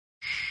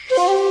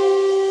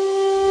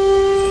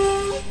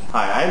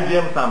I'm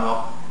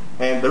Samhok,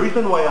 and the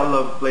reason why I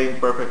love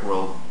playing Perfect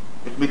World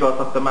is because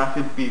of the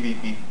massive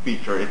PvP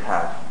feature it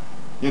has.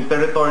 Yung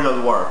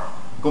territorial war.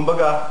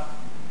 Kumbaga,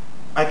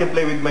 I can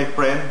play with my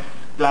friends,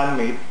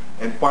 clanmates,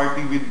 and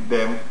party with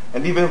them,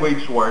 and even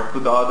wage war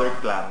to the other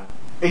clan.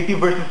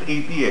 80 versus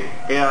 80 eh.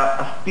 Kaya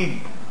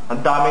astig,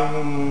 ang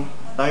daming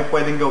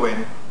pwedeng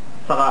gawin,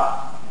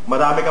 saka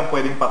marami kang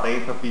pwedeng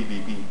patayin sa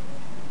PvP.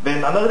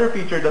 Then another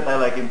feature that I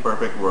like in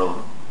Perfect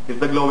World is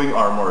the glowing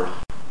armors.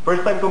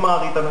 First time ko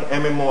makakita ng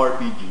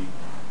MMORPG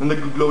na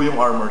nag-glow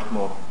yung armors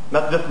mo.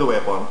 Not just the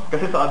weapons.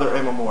 Kasi sa other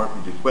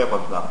MMORPGs,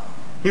 weapons lang.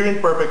 Here in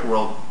Perfect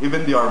World,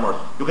 even the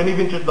armors, you can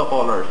even choose the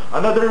colors.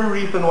 Another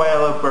reason why I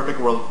love Perfect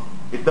World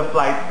is the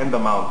flight and the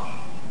mounts.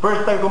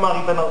 First time ko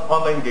makita ng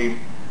online game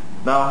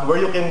na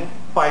where you can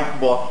fight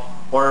boss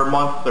or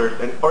monsters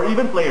or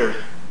even players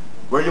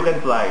where you can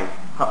fly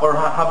or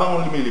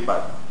habang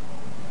lumilipad.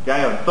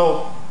 Kaya yun.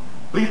 So,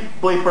 please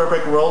play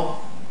Perfect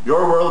World,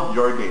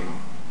 your game.